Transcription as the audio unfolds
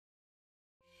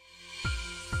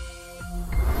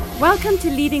Welcome to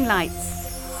Leading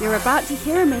Lights. You're about to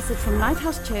hear a message from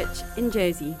Lighthouse Church in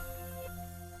Jersey.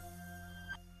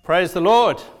 Praise the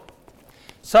Lord.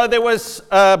 So there was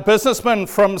a businessman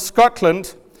from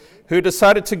Scotland who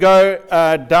decided to go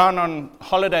down on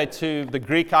holiday to the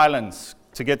Greek islands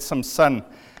to get some sun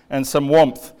and some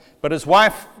warmth. But his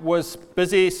wife was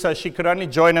busy, so she could only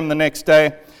join him the next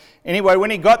day. Anyway,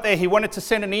 when he got there, he wanted to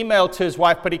send an email to his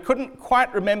wife, but he couldn't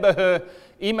quite remember her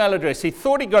email address. He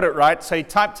thought he got it right, so he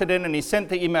typed it in and he sent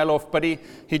the email off, but he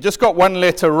just got one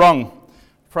letter wrong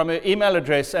from her email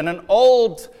address. And an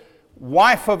old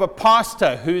wife of a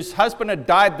pastor whose husband had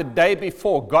died the day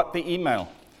before got the email.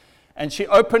 And she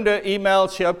opened her email,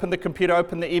 she opened the computer,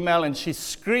 opened the email, and she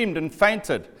screamed and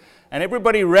fainted. And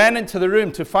everybody ran into the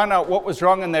room to find out what was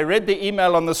wrong, and they read the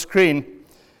email on the screen.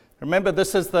 Remember,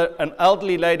 this is an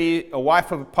elderly lady, a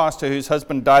wife of a pastor whose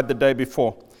husband died the day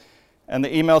before. And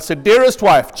the email said, "Dearest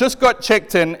wife, just got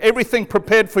checked in, everything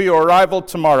prepared for your arrival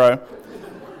tomorrow.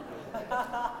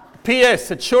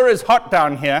 P.S. It sure is hot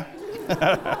down here."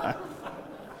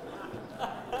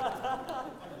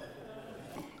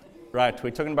 Right,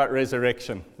 we're talking about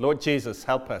resurrection. Lord Jesus,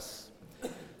 help us.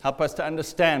 Help us to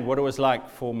understand what it was like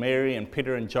for Mary and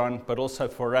Peter and John, but also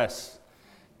for us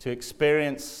to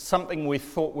experience something we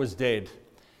thought was dead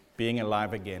being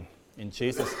alive again. In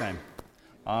Jesus' name,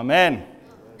 amen.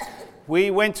 We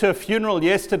went to a funeral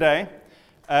yesterday.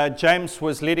 James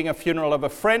was leading a funeral of a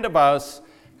friend of ours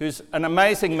who's an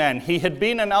amazing man. He had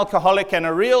been an alcoholic and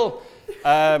a real,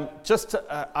 I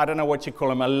don't know what you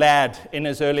call him, a lad in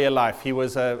his earlier life. He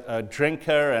was a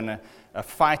drinker and a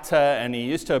fighter, and he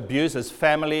used to abuse his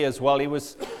family as well. He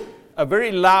was a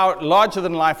very loud,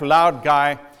 larger-than-life, loud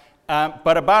guy.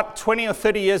 But about 20 or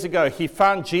 30 years ago, he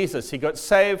found Jesus. He got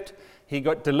saved. He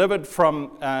got delivered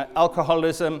from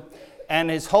alcoholism. And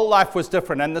his whole life was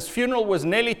different. And this funeral was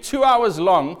nearly 2 hours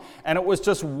long, and it was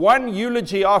just one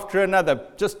eulogy after another.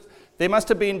 There must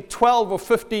have been 12 or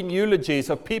 15 eulogies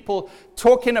of people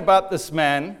talking about this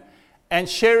man and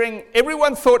sharing.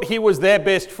 Everyone thought he was their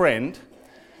best friend.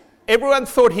 Everyone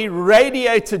thought he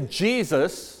radiated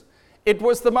Jesus. It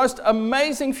was the most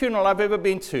amazing funeral I've ever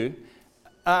been to.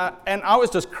 And I was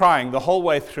just crying the whole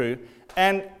way through.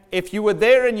 And if you were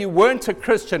there and you weren't a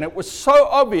Christian, it was so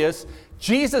obvious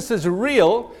Jesus is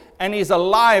real, and he's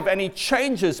alive, and he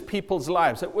changes people's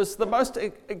lives. It was the most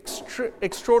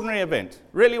extraordinary event.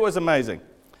 Really was amazing.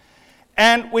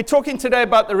 And we're talking today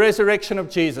about the resurrection of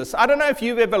Jesus. I don't know if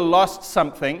you've ever lost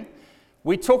something.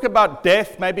 We talk about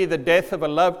death, maybe the death of a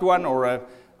loved one or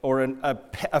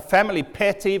a family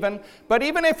pet even. But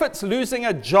even if it's losing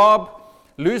a job,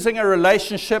 losing a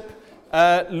relationship,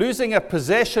 losing a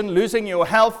possession, losing your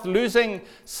health, losing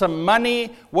some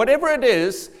money, whatever it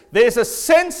is, there's a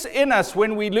sense in us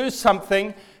when we lose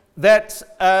something that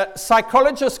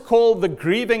psychologists call the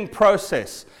grieving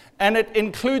process. And it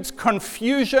includes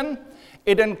confusion,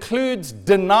 it includes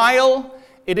denial,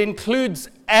 it includes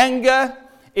anger,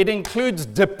 it includes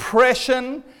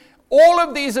depression, all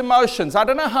of these emotions. I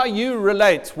don't know how you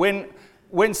relate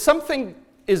when something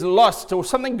is lost or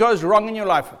something goes wrong in your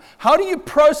life. How do you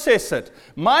process it?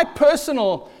 My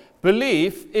personal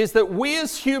belief is that we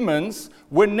as humans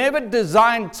were never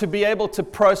designed to be able to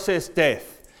process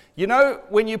death. You know,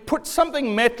 when you put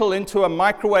something metal into a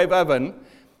microwave oven,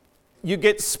 you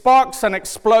get sparks and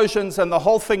explosions and the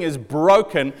whole thing is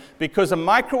broken because a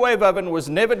microwave oven was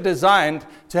never designed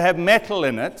to have metal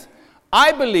in it.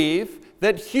 I believe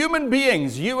that human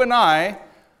beings, you and I,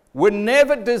 were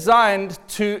never designed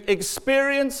to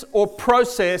experience or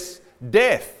process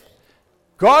death.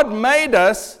 God made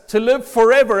us to live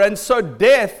forever, and so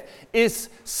death is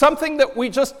something that we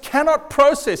just cannot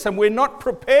process and we're not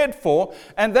prepared for.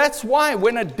 And that's why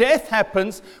when a death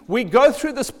happens, we go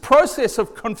through this process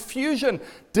of confusion,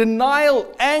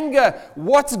 denial, anger.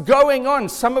 What's going on?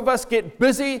 Some of us get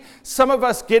busy. Some of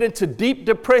us get into deep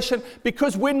depression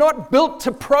because we're not built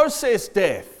to process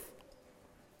death.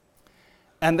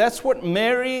 And that's what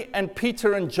Mary and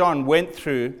Peter and John went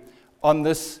through on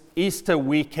this Easter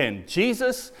weekend.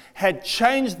 Jesus had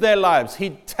changed their lives.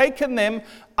 He'd taken them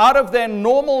out of their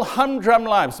normal humdrum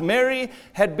lives. Mary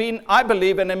had been, I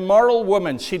believe, an immoral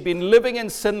woman. She'd been living in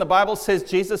sin. The Bible says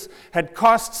Jesus had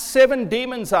cast 7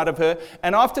 demons out of her.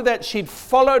 And after that, she'd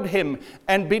followed him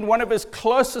and been one of his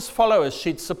closest followers.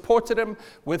 She'd supported him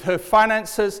with her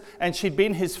finances, and she'd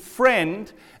been his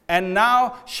friend. And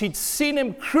now she'd seen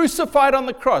him crucified on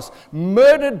the cross,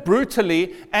 murdered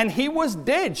brutally, and he was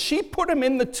dead. She put him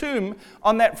in the tomb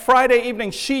on that Friday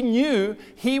evening. She knew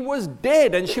he was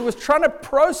dead, and she was trying to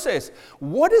process,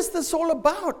 what is this all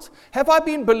about? Have I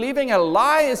been believing a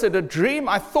lie? Is it a dream?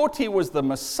 I thought he was the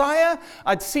Messiah.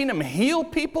 I'd seen him heal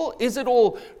people. Is it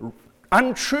all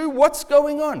untrue? What's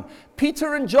going on?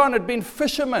 Peter and John had been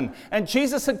fishermen, and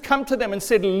Jesus had come to them and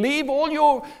said, leave all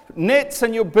your nets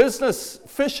and your business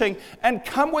fishing and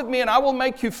come with me and I will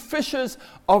make you fishers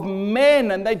of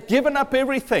men. And they'd given up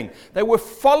everything. They were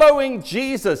following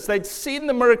Jesus. They'd seen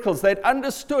the miracles. They'd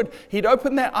understood. He'd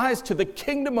opened their eyes to the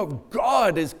kingdom of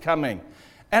God is coming.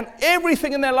 And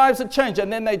everything in their lives had changed.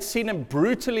 And then they'd seen him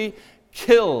brutally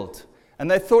killed.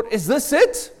 And they thought, is this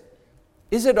it?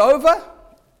 Is it over?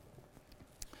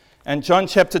 And John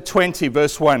chapter 20,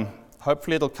 verse 1.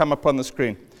 Hopefully it'll come up on the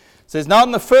screen. It says, now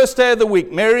on the first day of the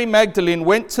week, Mary Magdalene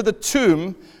went to the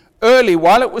tomb early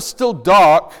while it was still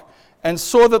dark and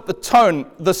saw that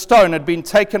the stone had been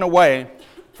taken away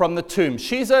from the tomb.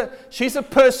 She's a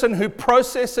person who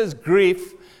processes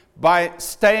grief by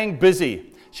staying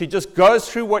busy. She just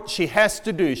goes through what she has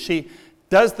to do. She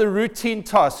does the routine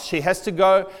tasks. She has to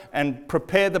go and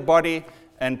prepare the body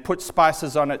and put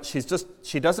spices on it.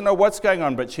 She doesn't know what's going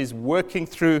on, but she's working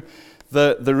through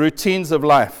the routines of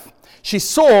life. She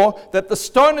saw that the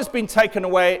stone has been taken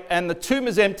away and the tomb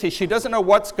is empty. She doesn't know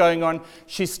what's going on.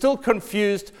 She's still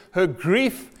confused. Her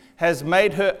grief has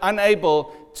made her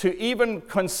unable to even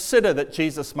consider that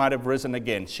Jesus might have risen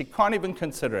again. She can't even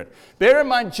consider it. Bear in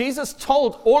mind, Jesus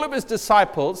told all of his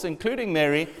disciples, including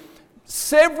Mary,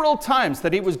 several times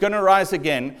that he was going to rise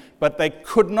again, but they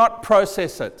could not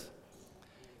process it.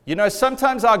 You know,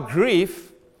 sometimes our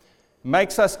grief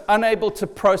makes us unable to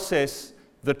process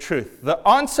the truth. The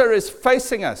answer is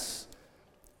facing us.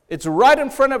 It's right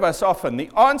in front of us often. The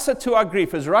answer to our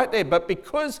grief is right there. But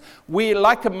because we're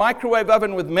like a microwave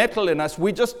oven with metal in us,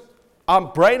 our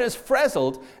brain is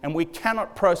frazzled and we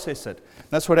cannot process it.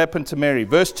 That's what happened to Mary.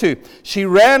 Verse 2, she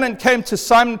ran and came to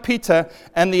Simon Peter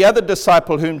and the other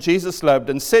disciple whom Jesus loved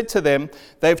and said to them,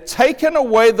 they've taken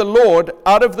away the Lord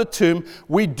out of the tomb.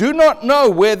 We do not know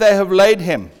where they have laid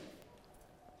him.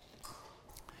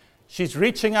 She's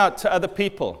reaching out to other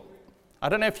people. I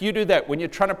don't know if you do that when you're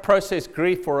trying to process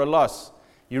grief or a loss.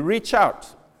 You reach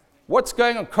out. What's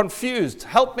going on? Confused.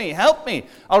 Help me, help me.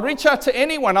 I'll reach out to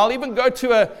anyone. I'll even go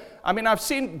to I've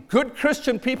seen good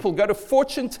Christian people go to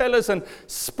fortune tellers and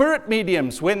spirit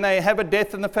mediums when they have a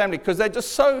death in the family because they're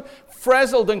just so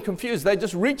frazzled and confused. They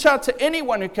just reach out to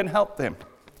anyone who can help them.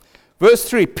 Verse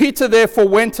 3, Peter therefore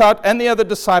went out and the other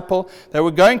disciple. They were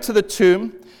going to the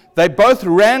tomb. They both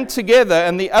ran together,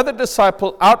 and the other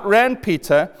disciple outran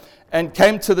Peter and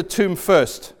came to the tomb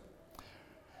first.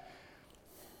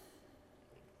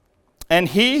 And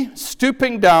he,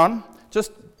 stooping down,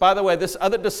 by the way, this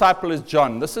other disciple is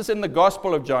John. This is in the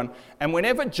Gospel of John. And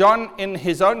whenever John in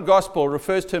his own Gospel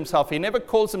refers to himself, he never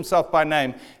calls himself by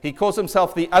name. He calls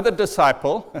himself the other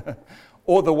disciple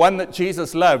or the one that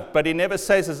Jesus loved, but he never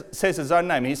says his own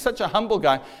name. He's such a humble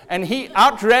guy. And he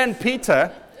outran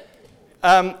Peter,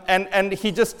 and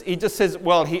he just says,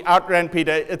 well, he outran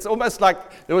Peter. It's almost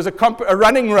like there was a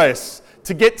running race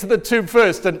to get to the tomb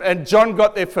first, and John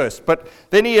got there first. But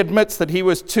then he admits that he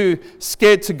was too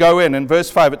scared to go in. In verse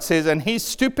 5 it says, and he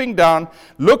stooping down,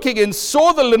 looking in,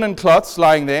 saw the linen cloths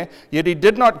lying there, yet he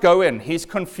did not go in. He's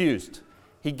confused.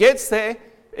 He gets there.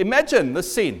 Imagine the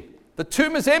scene. The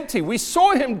tomb is empty. We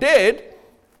saw him dead.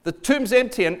 The tomb's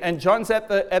empty, and John's at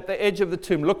the edge of the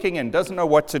tomb looking in, doesn't know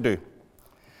what to do.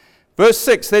 Verse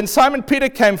 6, then Simon Peter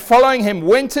came, following him,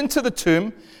 went into the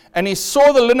tomb, and he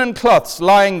saw the linen cloths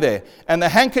lying there, and the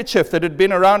handkerchief that had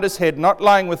been around his head, not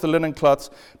lying with the linen cloths,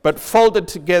 but folded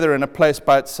together in a place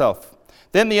by itself.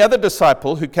 Then the other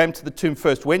disciple, who came to the tomb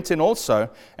first, went in also,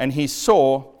 and he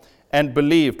saw and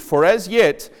believed. For as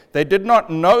yet they did not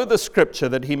know the scripture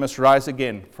that he must rise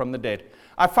again from the dead.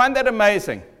 I find that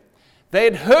amazing. They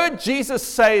had heard Jesus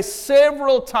say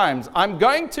several times, I'm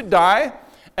going to die,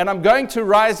 and I'm going to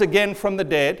rise again from the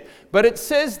dead. But it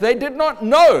says they did not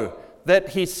know that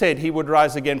he said he would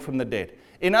rise again from the dead.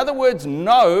 In other words,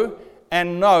 know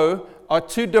and know are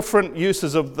two different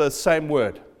uses of the same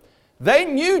word. They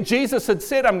knew Jesus had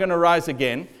said, I'm going to rise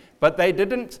again, but they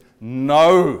didn't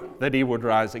know that he would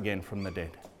rise again from the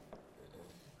dead.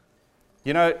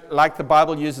 You know, like the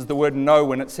Bible uses the word know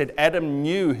when it said Adam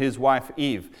knew his wife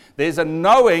Eve. There's a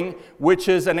knowing which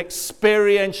is an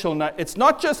experiential knowing. It's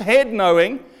not just head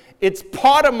knowing. It's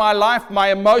part of my life,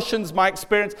 my emotions, my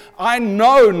experience. I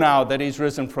know now that he's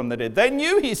risen from the dead. They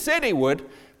knew he said he would,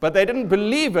 but they didn't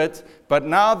believe it. But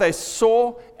now they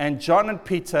saw, and John and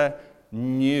Peter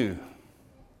knew.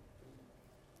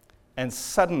 And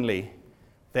suddenly,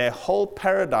 their whole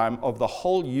paradigm of the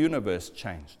whole universe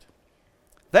changed.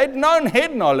 They'd known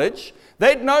head knowledge.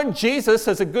 They'd known Jesus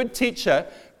as a good teacher.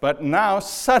 But now,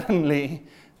 suddenly,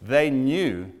 they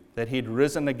knew that he'd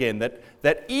risen again,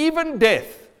 that even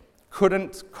death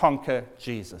couldn't conquer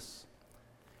Jesus.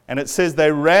 And it says they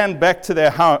ran back to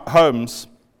their homes.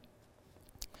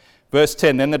 Verse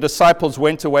 10, then the disciples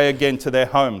went away again to their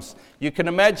homes. You can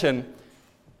imagine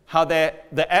how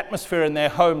the atmosphere in their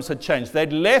homes had changed.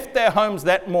 They'd left their homes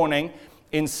that morning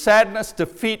in sadness,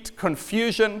 defeat,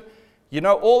 confusion. You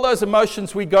know, all those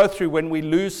emotions we go through when we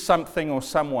lose something or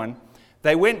someone.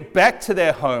 They went back to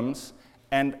their homes,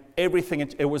 and everything,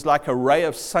 it was like a ray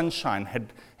of sunshine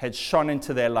had shone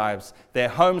into their lives. Their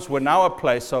homes were now a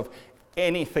place of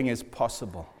anything is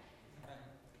possible.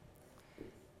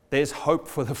 There's hope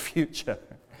for the future.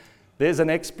 There's an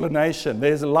explanation.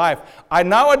 There's life. I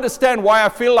now understand why I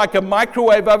feel like a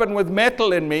microwave oven with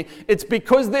metal in me. It's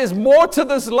because there's more to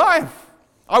this life.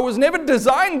 I was never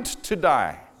designed to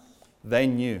die. They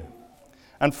knew.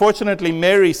 Unfortunately,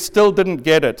 Mary still didn't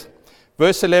get it.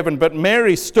 Verse 11, but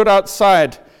Mary stood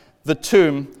outside the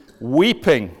tomb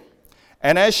weeping.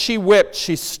 And as she wept,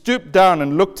 she stooped down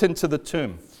and looked into the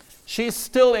tomb. She's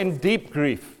still in deep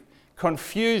grief,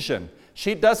 confusion.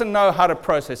 She doesn't know how to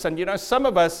process. And you know, some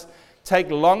of us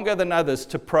take longer than others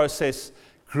to process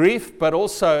grief, but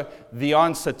also the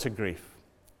answer to grief.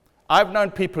 I've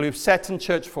known people who've sat in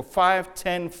church for 5,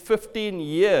 10, 15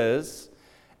 years,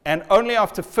 and only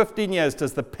after 15 years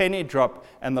does the penny drop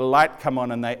and the light come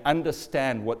on and they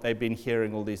understand what they've been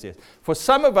hearing all these years. For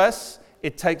some of us,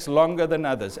 it takes longer than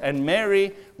others. And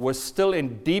Mary was still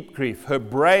in deep grief. Her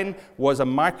brain was a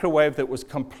microwave that was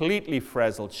completely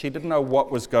frazzled. She didn't know what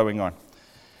was going on.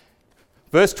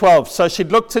 Verse 12, so she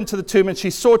looked into the tomb and she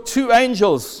saw 2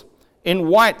 angels in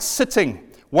white sitting,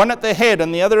 one at the head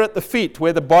and the other at the feet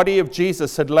where the body of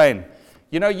Jesus had lain.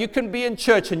 You know, you can be in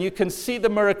church and you can see the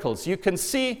miracles. You can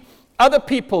see other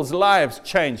people's lives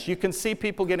change. You can see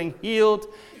people getting healed.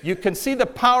 You can see the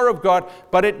power of God,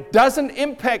 but it doesn't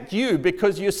impact you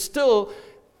because you're still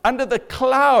under the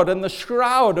cloud and the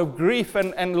shroud of grief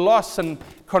and loss and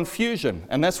confusion.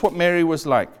 And that's what Mary was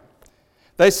like.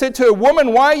 They said to her,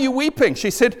 woman, why are you weeping?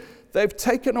 She said, they've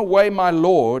taken away my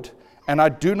Lord, and I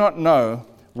do not know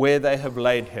where they have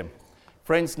laid him.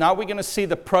 Friends, now we're going to see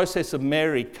the process of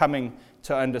Mary coming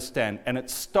to understand. And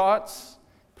it starts,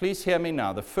 please hear me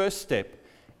now, the first step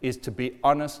is to be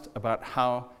honest about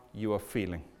how you are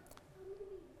feeling.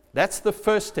 That's the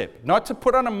first step. Not to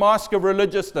put on a mask of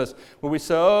religiousness where we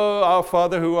say, oh, our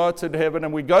Father who art in heaven,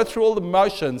 and we go through all the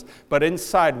motions, but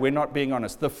inside we're not being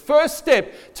honest. The first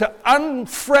step to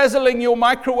unfrazzling your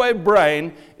microwave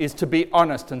brain is to be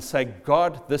honest and say,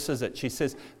 God, this is it. She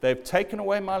says, they've taken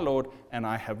away my Lord, and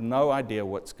I have no idea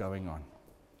what's going on.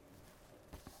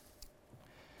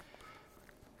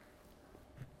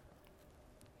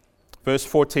 Verse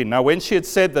 14, now when she had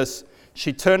said this,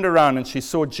 she turned around and she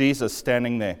saw Jesus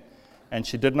standing there, and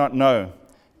she did not know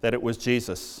that it was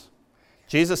Jesus.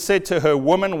 Jesus said to her,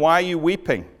 woman, why are you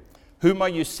weeping? Whom are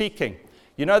you seeking?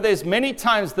 You know, there's many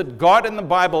times that God in the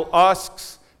Bible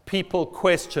asks people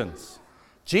questions.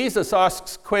 Jesus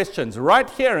asks questions. Right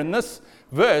here in this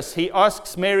verse, he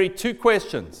asks Mary 2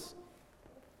 questions.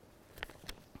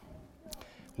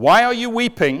 Why are you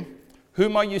weeping?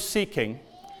 Whom are you seeking?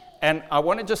 And I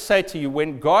want to just say to you,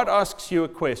 when God asks you a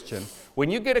question,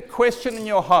 when you get a question in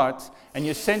your heart and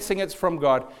you're sensing it's from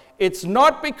God, it's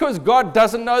not because God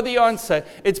doesn't know the answer.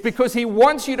 It's because he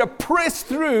wants you to press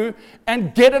through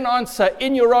and get an answer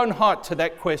in your own heart to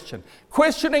that question.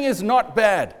 Questioning is not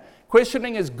bad.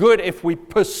 Questioning is good if we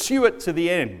pursue it to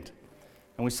the end.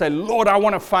 And we say, Lord, I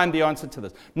want to find the answer to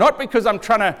this. Not because I'm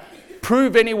trying to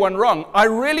prove anyone wrong. I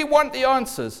really want the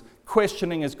answers.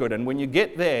 Questioning is good. And when you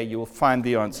get there, you will find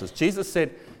the answers. Jesus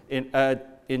said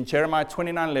in Jeremiah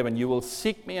 29:11, you will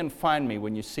seek me and find me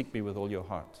when you seek me with all your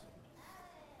heart.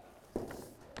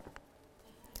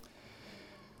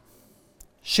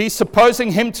 She,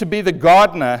 supposing him to be the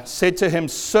gardener, said to him,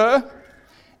 Sir,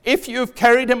 if you have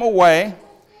carried him away,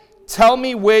 tell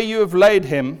me where you have laid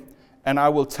him, and I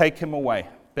will take him away.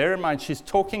 Bear in mind, she's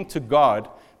talking to God,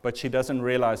 but she doesn't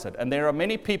realize it. And there are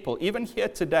many people, even here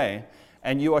today,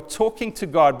 and you are talking to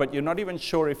God, but you're not even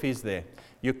sure if he's there.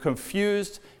 You're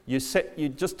confused. You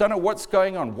just don't know what's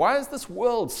going on. Why is this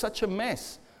world such a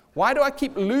mess? Why do I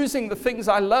keep losing the things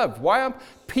I love? Why are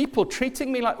people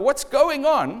treating me like, what's going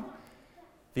on?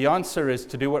 The answer is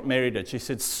to do what Mary did. She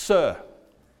said, Sir,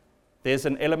 there's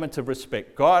an element of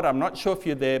respect. God, I'm not sure if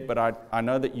you're there, but I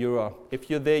know that you are. If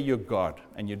you're there, you're God,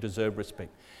 and you deserve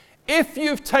respect. If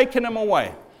you've taken him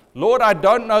away, Lord, I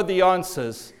don't know the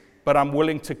answers, but I'm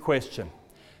willing to question.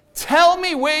 Tell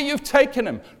me where you've taken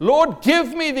him. Lord,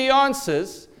 give me the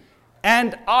answers,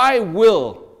 and I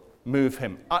will move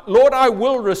him. Lord, I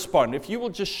will respond if you will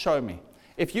just show me.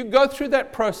 If you go through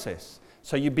that process,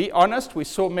 so you be honest. We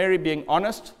saw Mary being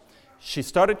honest. She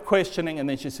started questioning, and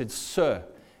then she said, Sir,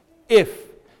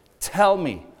 tell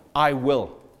me, I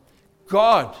will.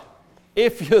 God,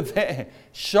 if you're there,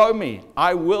 show me,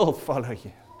 I will follow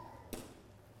you.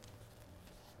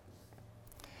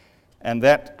 And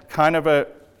that kind of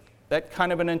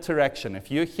an interaction, if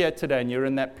you're here today and you're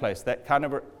in that place, that kind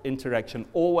of interaction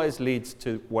always leads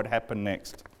to what happened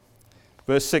next.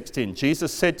 Verse 16,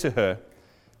 Jesus said to her,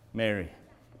 Mary.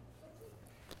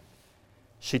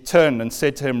 She turned and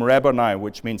said to him, Rabboni,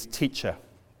 which means teacher.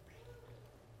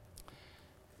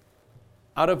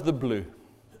 Out of the blue,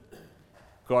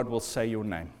 God will say your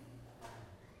name.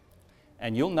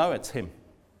 And you'll know it's him.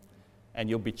 And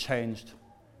you'll be changed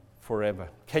forever.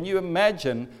 Can you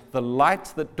imagine the light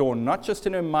that dawned, not just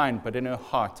in her mind, but in her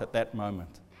heart at that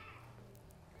moment?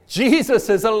 Jesus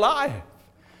is alive.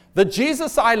 The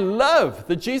Jesus I love,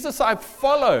 the Jesus I've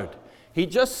followed. He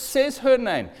just says her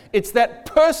name. It's that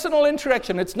personal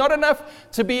interaction. It's not enough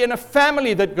to be in a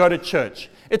family that go to church.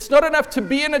 It's not enough to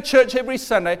be in a church every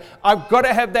Sunday. I've got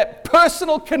to have that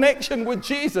personal connection with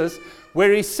Jesus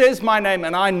where he says my name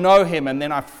and I know him, and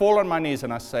then I fall on my knees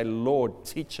and I say, Lord,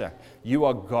 teacher, you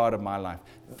are God of my life.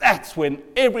 That's when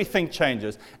everything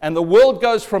changes and the world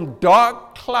goes from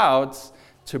dark clouds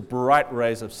to bright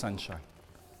rays of sunshine.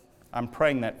 I'm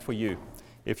praying that for you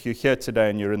if you're here today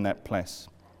and you're in that place.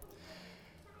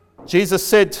 Jesus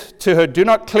said to her, Do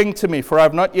not cling to me, for I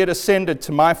have not yet ascended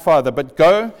to my Father, but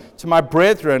go to my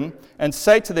brethren and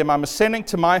say to them, I'm ascending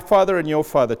to my Father and your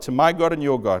Father, to my God and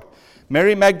your God.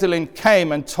 Mary Magdalene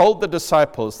came and told the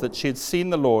disciples that she had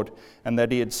seen the Lord and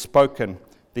that he had spoken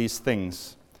these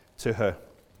things to her.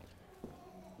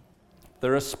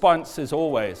 The response is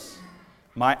always,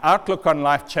 my outlook on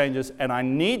life changes and I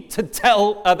need to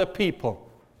tell other people.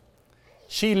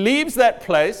 She leaves that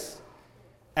place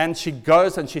and she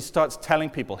goes and she starts telling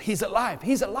people, he's alive,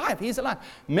 he's alive, he's alive.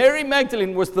 Mary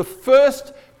Magdalene was the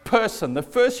first person, the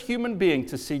first human being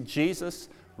to see Jesus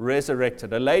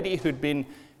resurrected. A lady who'd been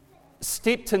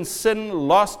steeped in sin,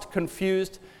 lost,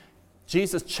 confused.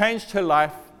 Jesus changed her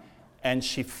life and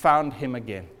she found him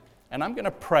again. And I'm going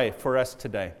to pray for us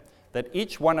today that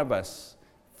each one of us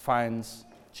finds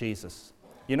Jesus.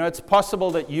 You know, it's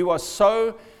possible that you are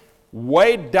so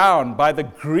weighed down by the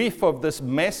grief of this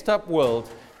messed up world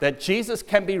that Jesus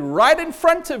can be right in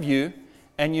front of you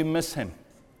and you miss him.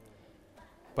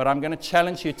 But I'm going to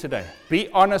challenge you today. Be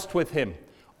honest with him.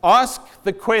 Ask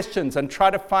the questions and try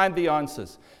to find the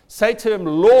answers. Say to him,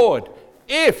 Lord,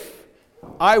 if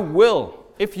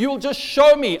you'll just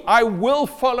show me, I will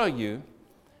follow you.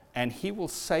 And he will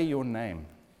say your name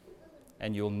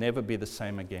and you'll never be the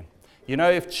same again. You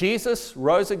know, if Jesus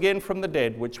rose again from the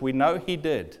dead, which we know he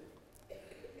did,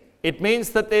 it means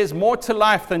that there's more to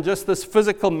life than just this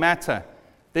physical matter.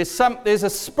 There's a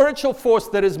spiritual force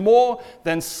that is more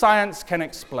than science can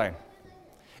explain.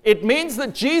 It means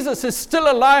that Jesus is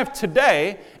still alive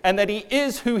today and that he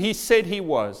is who he said he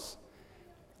was.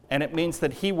 And it means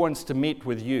that he wants to meet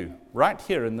with you right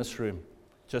here in this room,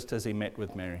 just as he met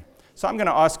with Mary. So I'm going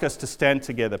to ask us to stand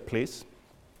together, please.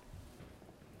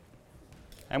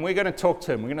 And we're going to talk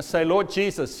to him. We're going to say, Lord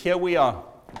Jesus, here we are.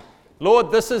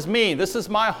 Lord, this is me. This is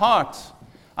my heart.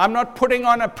 I'm not putting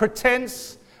on a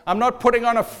pretense. I'm not putting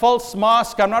on a false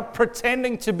mask. I'm not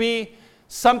pretending to be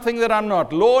something that I'm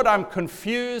not. Lord, I'm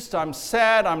confused. I'm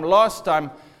sad. I'm lost.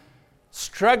 I'm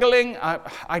struggling.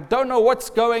 I don't know what's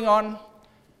going on.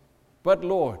 But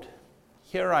Lord,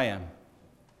 here I am.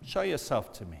 Show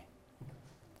yourself to me.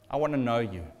 I want to know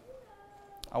you.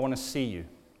 I want to see you.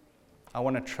 I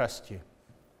want to trust you.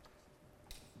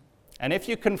 And if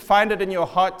you can find it in your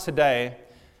heart today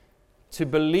to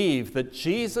believe that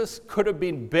Jesus could have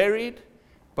been buried,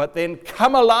 but then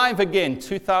come alive again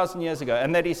 2,000 years ago,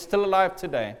 and that he's still alive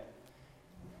today,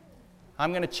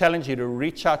 I'm going to challenge you to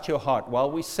reach out your heart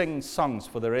while we sing songs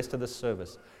for the rest of the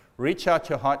service. Reach out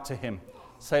your heart to him.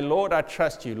 Say, Lord, I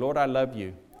trust you. Lord, I love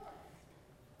you.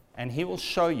 And he will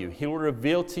show you, he will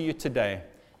reveal to you today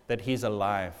that he's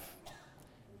alive.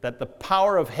 That the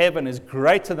power of heaven is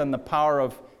greater than the power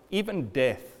of even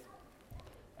death,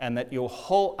 and that your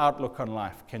whole outlook on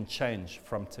life can change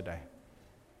from today.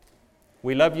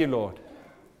 We love you, Lord.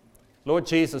 Lord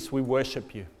Jesus, we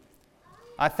worship you.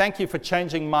 I thank you for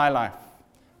changing my life.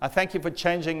 I thank you for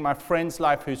changing my friend's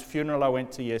life whose funeral I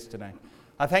went to yesterday.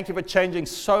 I thank you for changing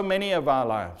so many of our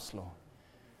lives, Lord.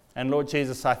 And Lord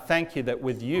Jesus, I thank you that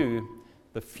with you,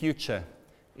 the future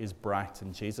is bright.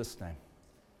 In Jesus' name.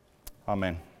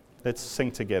 Amen. Let's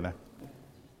sing together.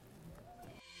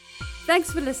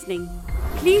 Thanks for listening.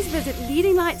 Please visit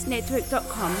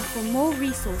leadinglightsnetwork.com for more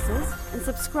resources and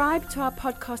subscribe to our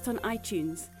podcast on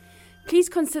iTunes. Please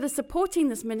consider supporting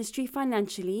this ministry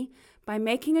financially by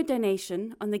making a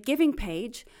donation on the giving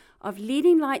page of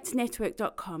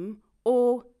leadinglightsnetwork.com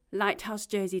or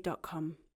lighthousejersey.com.